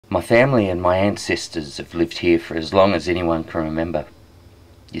My family and my ancestors have lived here for as long as anyone can remember.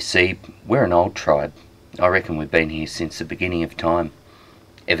 You see, we're an old tribe. I reckon we've been here since the beginning of time,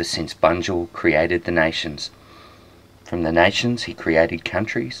 ever since Bunjil created the nations. From the nations he created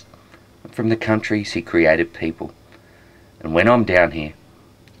countries, and from the countries he created people. And when I'm down here,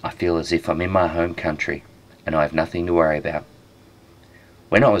 I feel as if I'm in my home country and I have nothing to worry about.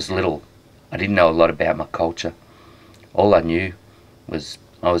 When I was little, I didn't know a lot about my culture. All I knew was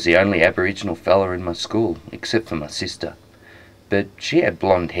I was the only Aboriginal fella in my school, except for my sister. But she had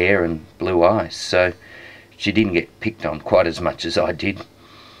blonde hair and blue eyes, so she didn't get picked on quite as much as I did.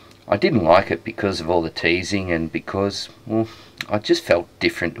 I didn't like it because of all the teasing and because, well, I just felt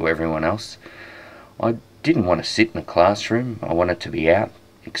different to everyone else. I didn't want to sit in a classroom. I wanted to be out,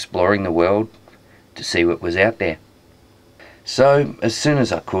 exploring the world, to see what was out there. So, as soon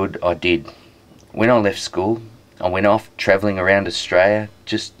as I could, I did. When I left school, I went off travelling around Australia,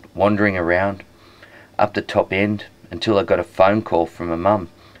 just wandering around, up the top end, until I got a phone call from my mum,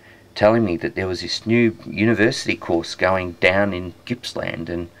 telling me that there was this new university course going down in Gippsland,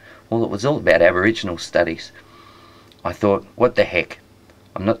 and, well, it was all about Aboriginal studies. I thought, what the heck,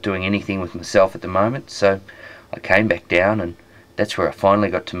 I'm not doing anything with myself at the moment, so I came back down, and that's where I finally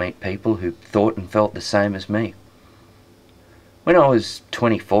got to meet people who thought and felt the same as me. When I was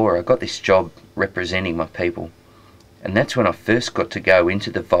 24, I got this job representing my people, and that's when I first got to go into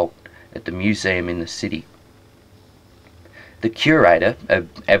the vault at the museum in the city. The curator,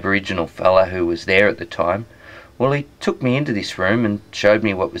 an Aboriginal fella who was there at the time, well, he took me into this room and showed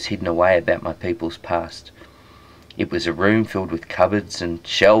me what was hidden away about my people's past. It was a room filled with cupboards and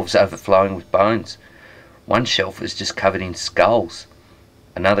shelves overflowing with bones. One shelf was just covered in skulls.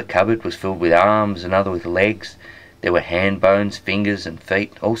 Another cupboard was filled with arms, another with legs. There were hand bones, fingers and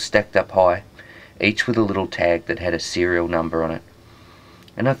feet, all stacked up high, each with a little tag that had a serial number on it.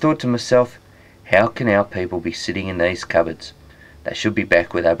 And I thought to myself, how can our people be sitting in these cupboards? They should be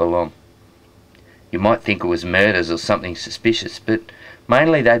back where they belong. You might think it was murders or something suspicious, but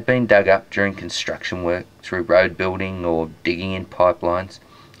mainly they'd been dug up during construction work, through road building or digging in pipelines.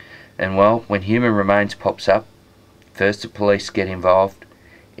 And well, when human remains pops up, first the police get involved,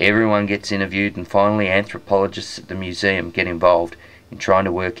 everyone gets interviewed, and finally anthropologists at the museum get involved in trying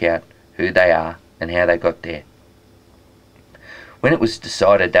to work out who they are and how they got there. When it was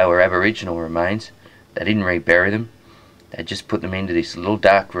decided they were Aboriginal remains, they didn't rebury them. They just put them into this little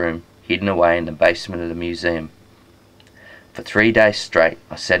dark room hidden away in the basement of the museum. For 3 days straight,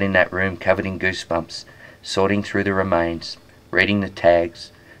 I sat in that room covered in goosebumps, sorting through the remains, reading the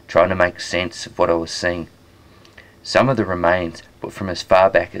tags, trying to make sense of what I was seeing. Some of the remains were from as far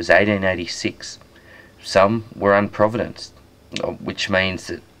back as 1886. Some were unprovenanced, which means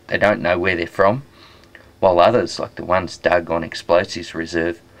that they don't know where they're from, while others, like the ones dug on Explosives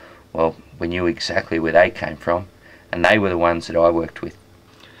Reserve, well, we knew exactly where they came from, and they were the ones that I worked with.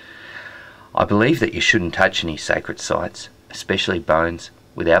 I believe that you shouldn't touch any sacred sites, especially bones,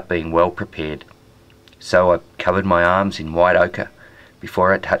 without being well prepared. So I covered my arms in white ochre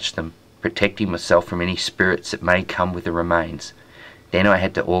before I touched them, protecting myself from any spirits that may come with the remains. Then I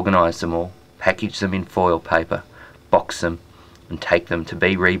had to organise them all, package them in foil paper, box them, and take them to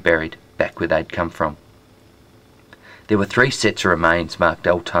be reburied back where they'd come from. There were 3 sets of remains marked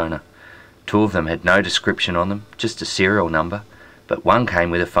Altona. 2 of them had no description on them, just a serial number, but one came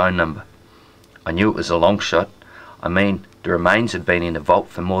with a phone number. I knew it was a long shot. I mean, the remains had been in the vault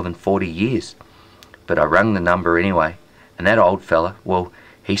for more than 40 years. But I rang the number anyway, and that old fella, well,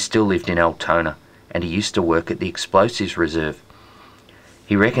 he still lived in Altona, and he used to work at the Explosives Reserve.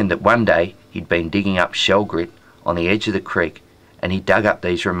 He reckoned that one day he'd been digging up shell grit on the edge of the creek, and he dug up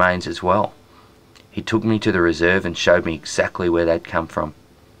these remains as well. He took me to the reserve and showed me exactly where they'd come from.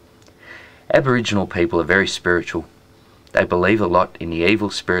 Aboriginal people are very spiritual. They believe a lot in the evil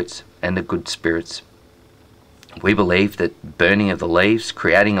spirits and the good spirits. We believe that burning of the leaves,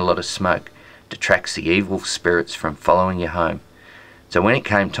 creating a lot of smoke, detracts the evil spirits from following you home. So when it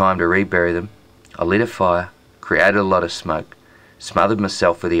came time to rebury them, I lit a fire, created a lot of smoke, smothered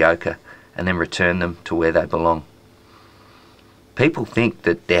myself with the ochre, and then returned them to where they belong. People think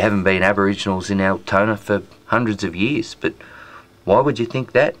that there haven't been Aboriginals in Altona for hundreds of years, but why would you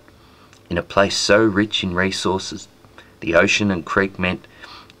think that? In a place so rich in resources, the ocean and creek meant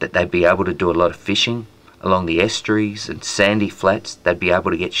that they'd be able to do a lot of fishing. Along the estuaries and sandy flats, they'd be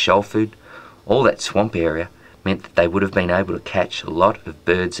able to get shell food. All that swamp area meant that they would have been able to catch a lot of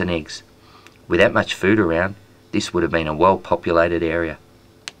birds and eggs. With that much food around, this would have been a well-populated area.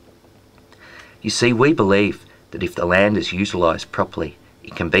 You see, we believe that if the land is utilised properly,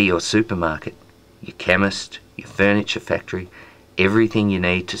 it can be your supermarket, your chemist, your furniture factory, Everything you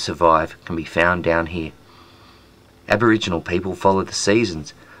need to survive can be found down here. Aboriginal people follow the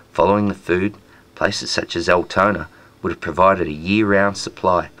seasons. Following the food, places such as Altona would have provided a year-round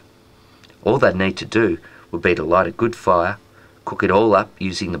supply. All they'd need to do would be to light a good fire, cook it all up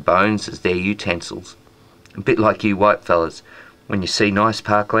using the bones as their utensils. A bit like you whitefellas, when you see nice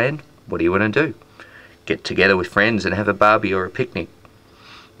parkland, what do you want to do? Get together with friends and have a barbie or a picnic.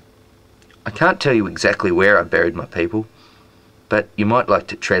 I can't tell you exactly where I buried my people, but you might like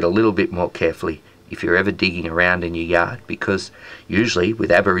to tread a little bit more carefully if you're ever digging around in your yard, because usually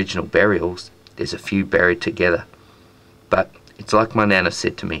with Aboriginal burials there's a few buried together. But it's like my nana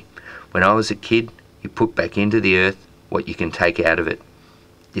said to me, when I was a kid, you put back into the earth what you can take out of it.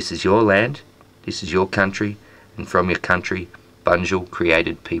 This is your land, this is your country, and from your country, Bunjil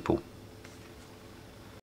created people.